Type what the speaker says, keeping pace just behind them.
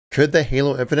Could the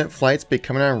Halo Infinite flights be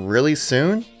coming out really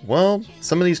soon? Well,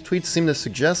 some of these tweets seem to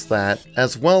suggest that,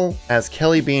 as well as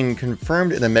Kelly being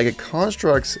confirmed in the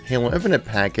MegaConstrux Halo Infinite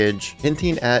package,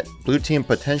 hinting at Blue Team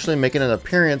potentially making an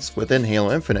appearance within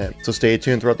Halo Infinite. So stay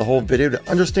tuned throughout the whole video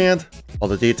to understand all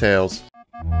the details.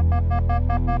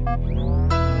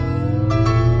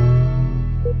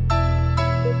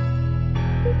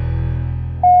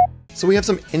 So we have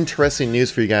some interesting news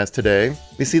for you guys today.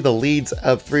 We see the leads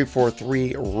of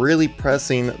 343 really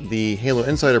pressing the Halo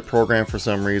Insider program for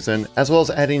some reason, as well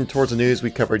as adding towards the news we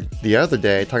covered the other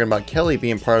day, talking about Kelly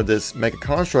being part of this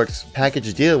MegaConstrux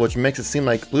package deal, which makes it seem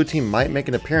like Blue Team might make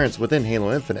an appearance within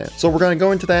Halo Infinite. So we're going to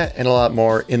go into that and a lot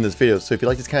more in this video. So if you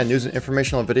like these kind of news and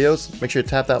informational videos, make sure to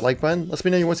tap that like button. Let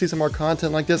me know you want to see some more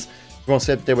content like this. If you want to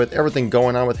stay up to date with everything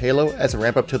going on with Halo as a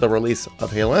ramp up to the release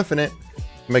of Halo Infinite,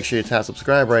 make sure you tap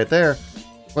subscribe right there.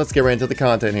 Let's get right into the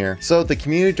content here. So the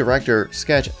community director,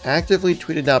 Sketch, actively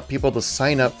tweeted out people to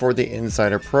sign up for the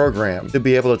Insider program to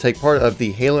be able to take part of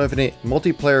the Halo Infinite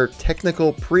multiplayer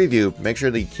technical preview. Make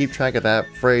sure that you keep track of that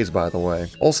phrase, by the way.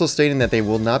 Also stating that they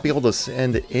will not be able to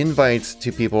send invites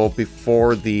to people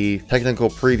before the technical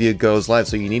preview goes live.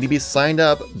 So you need to be signed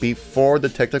up before the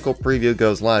technical preview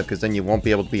goes live, because then you won't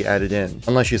be able to be added in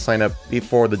unless you sign up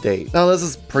before the date. Now this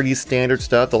is pretty standard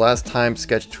stuff. The last time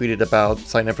Sketch tweeted about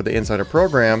signing up for the Insider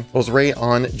program was right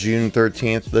on June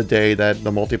 13th, the day that the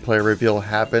multiplayer reveal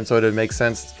happened, so it would make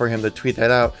sense for him to tweet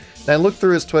that out. And I looked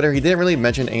through his Twitter, he didn't really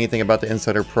mention anything about the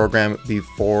Insider program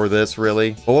before this,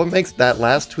 really. But what makes that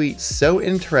last tweet so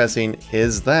interesting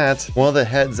is that one of the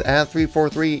heads at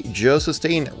 343, Joe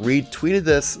Sustain, retweeted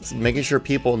this, making sure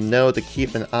people know to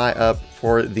keep an eye up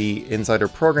for the Insider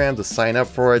program, to sign up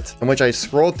for it. In which I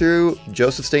scrolled through Joe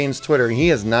Sustain's Twitter, and he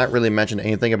has not really mentioned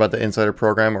anything about the Insider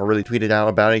program or really tweeted out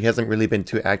about it. He hasn't really been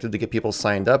too active to get people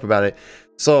signed up about it.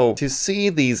 So to see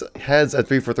these heads at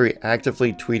 343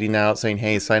 actively tweeting out saying,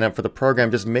 hey, sign up for the program,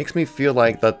 just makes me feel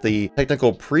like that the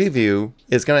technical preview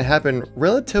is going to happen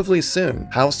relatively soon.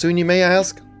 How soon, you may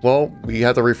ask? Well, we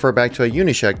have to refer back to a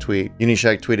Unishack tweet.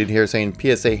 Unishack tweeted here saying,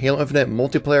 PSA, Halo Infinite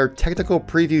multiplayer technical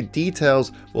preview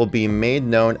details will be made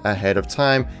known ahead of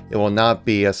time. It will not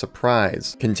be a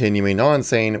surprise. Continuing on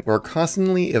saying, we're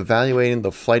constantly evaluating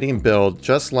the flighting build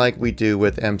just like we do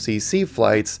with MCC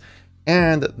flights,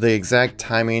 and the exact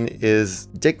timing is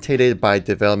dictated by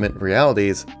development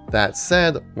realities. That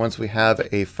said, once we have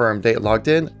a firm date logged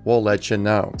in, we'll let you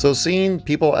know. So seeing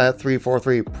people at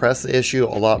 343 press the issue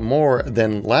a lot more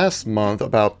than last month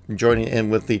about joining in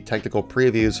with the technical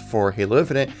previews for Halo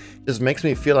Infinite just makes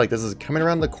me feel like this is coming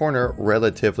around the corner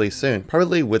relatively soon.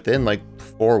 Probably within like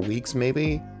 4 weeks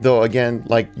maybe. Though again,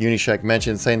 like Unishack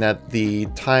mentioned, saying that the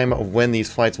time of when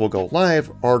these flights will go live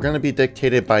are going to be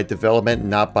dictated by development,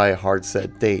 not by hard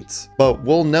set dates. But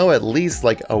we'll know at least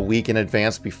like a week in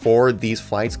advance before these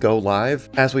flights go live,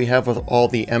 as we have with all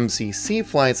the MCC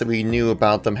flights that we knew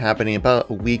about them happening about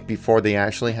a week before they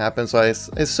actually happen. So I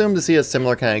assume to see a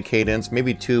similar kind of cadence,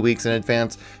 maybe 2 weeks in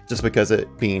advance, just because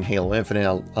it being Halo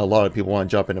Infinite, a lot of people want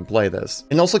to jump in and play this.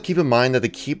 And also keep in mind that they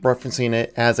keep referencing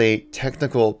it as a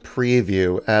technical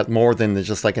preview at more than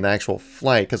just like an actual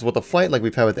flight, because with a flight like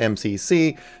we've had with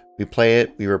MCC, we play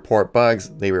it, we report bugs,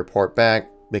 they report back,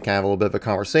 they kind of have a little bit of a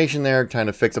conversation there, trying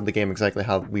to fix up the game exactly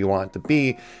how we want it to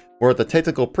be. Where the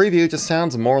technical preview just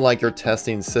sounds more like you're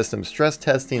testing system, stress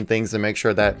testing things to make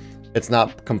sure that it's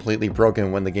not completely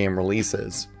broken when the game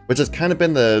releases. Which has kind of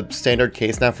been the standard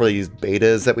case now for these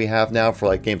betas that we have now for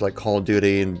like games like Call of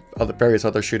Duty and various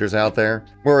other shooters out there,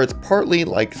 where it's partly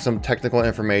like some technical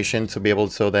information to be able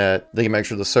so that they can make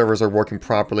sure the servers are working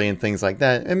properly and things like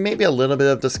that, and maybe a little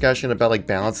bit of discussion about like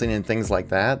balancing and things like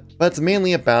that. But it's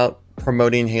mainly about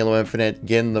promoting Halo Infinite,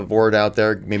 getting the word out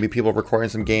there, maybe people recording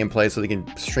some gameplay so they can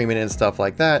stream it and stuff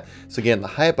like that. So getting the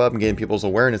hype up and getting people's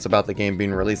awareness about the game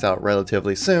being released out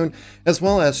relatively soon, as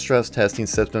well as stress testing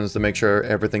systems to make sure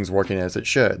everything's working as it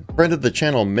should. Friend of the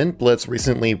channel, Mint Blitz,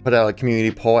 recently put out a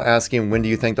community poll asking when do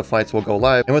you think the flights will go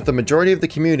live, and with the majority of the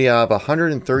community out of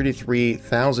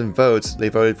 133,000 votes, they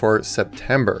voted for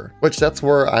September, which that's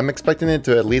where I'm expecting it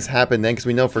to at least happen then, because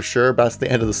we know for sure that's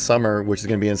the end of the summer, which is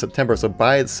going to be in September. So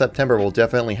by September, we'll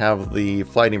definitely have the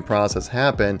flighting process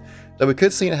happen. That we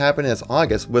could see it happen as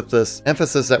August, with this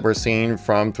emphasis that we're seeing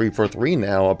from 343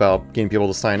 now about getting people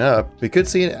to sign up. We could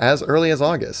see it as early as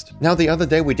August. Now, the other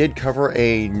day we did cover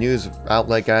a news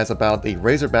outlet, guys, about the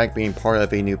Razorback being part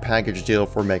of a new package deal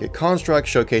for MegaConstrux,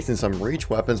 showcasing some reach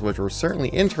weapons, which were certainly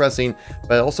interesting,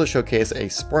 but also showcased a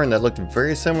Spartan that looked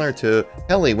very similar to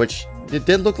Kelly, which it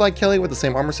did look like Kelly with the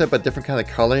same armor set, but different kind of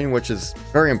coloring, which is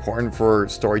very important for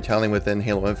storytelling within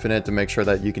Halo Infinite to make sure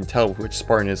that you can tell which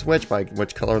Spartan is which by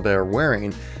which color they're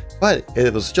wearing. But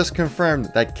it was just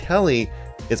confirmed that Kelly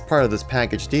is part of this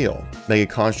package deal.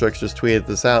 MegaConstrux just tweeted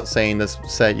this out, saying this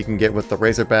set you can get with the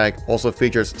Razorback also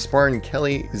features Spartan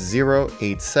Kelly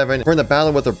 087. We're in the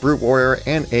battle with a Brute Warrior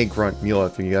and a Grunt Mule.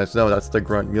 If you guys know, that's the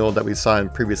Grunt Mule that we saw in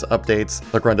previous updates.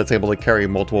 The Grunt that's able to carry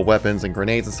multiple weapons and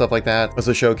grenades and stuff like that.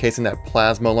 Also showcasing that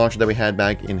plasma launcher that we had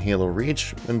back in Halo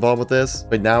Reach involved with this.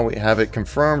 But now we have it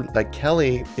confirmed that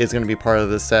Kelly is going to be part of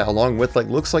this set, along with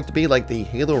looks like to be the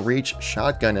Halo Reach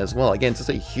shotgun as well. Again, it's just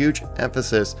a huge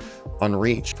emphasis on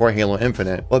Reach for Halo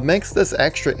Infinite. What makes this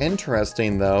extra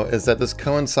interesting though is that this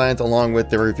coincides along with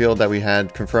the reveal that we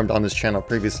had confirmed on this channel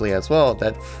previously as well,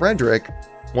 that Frederick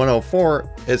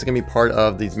 104 is going to be part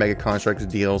of these MegaConstrux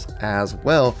deals as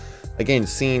well. Again,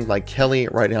 seeing Kelly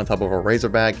riding on top of a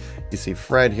Razorback. You see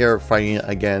Fred here fighting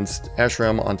against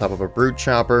Eshram on top of a Brute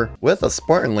Chopper with a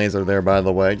Spartan laser there, by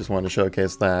the way. Just wanted to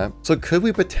showcase that. So could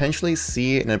we potentially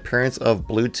see an appearance of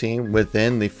Blue Team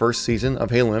within the first season of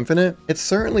Halo Infinite? It's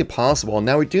certainly possible.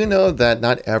 Now we do know that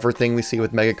not everything we see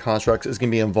with MegaConstrux is going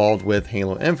to be involved with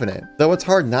Halo Infinite. Though it's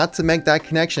hard not to make that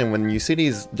connection when you see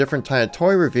these different type of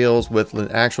toy reveals with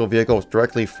the actual vehicles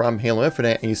directly from Halo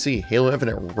Infinite, and you see Halo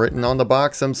Infinite written on the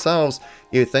box themselves.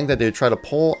 You'd think that they'd try to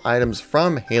pull items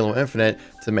from Halo Infinite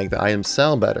to make the items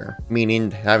sell better,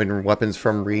 meaning having weapons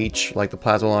from Reach, like the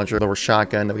plasma launcher, the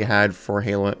shotgun that we had for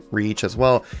Halo Reach as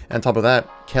well. And on top of that,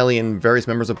 Kelly and various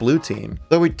members of Blue Team.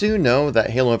 Though we do know that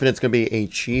Halo Infinite is going to be a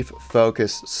chief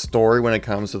focus story when it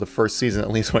comes to the first season, at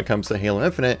least when it comes to Halo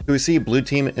Infinite. Do we see Blue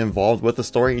Team involved with the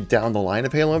story down the line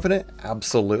of Halo Infinite?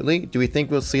 Absolutely. Do we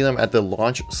think we'll see them at the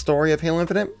launch story of Halo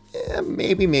Infinite?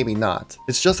 Maybe, maybe not.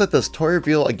 It's just that this toy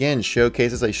reveal again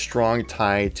showcases a strong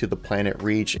tie to the planet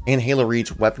Reach and Halo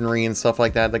Reach weaponry and stuff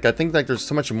like that. I think there's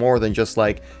so much more than just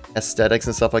aesthetics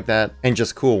and stuff like that and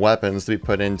just cool weapons to be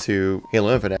put into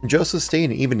Halo Infinite. Joseph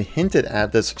Staten even hinted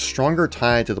at this stronger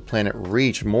tie to the planet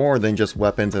Reach more than just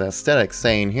weapons and aesthetics,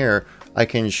 saying here, I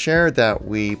can share that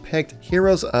we picked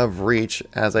Heroes of Reach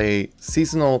as a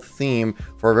seasonal theme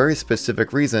for a very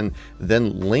specific reason,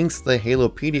 then links the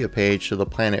Halopedia page to the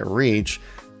planet Reach.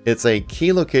 It's a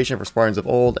key location for Spartans of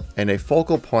old and a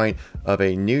focal point of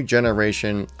a new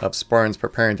generation of Spartans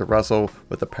preparing to wrestle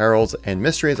with the perils and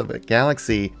mysteries of a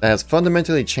galaxy that has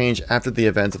fundamentally changed after the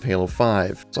events of Halo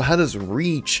 5. So how does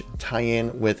Reach tie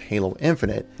in with Halo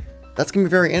Infinite? That's going to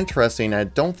be very interesting. I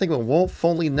don't think we'll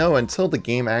fully know until the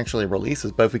game actually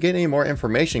releases, but if we get any more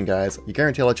information, guys, I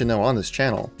guarantee I'll let you know on this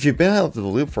channel. If you've been out of the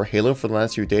loop for Halo for the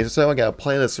last few days or so, I got a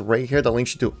playlist right here that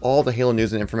links you to all the Halo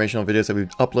news and informational videos that we've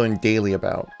uploading daily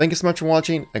about. Thank you so much for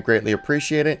watching. I greatly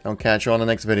appreciate it. I'll catch you on the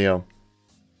next video.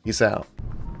 Peace out.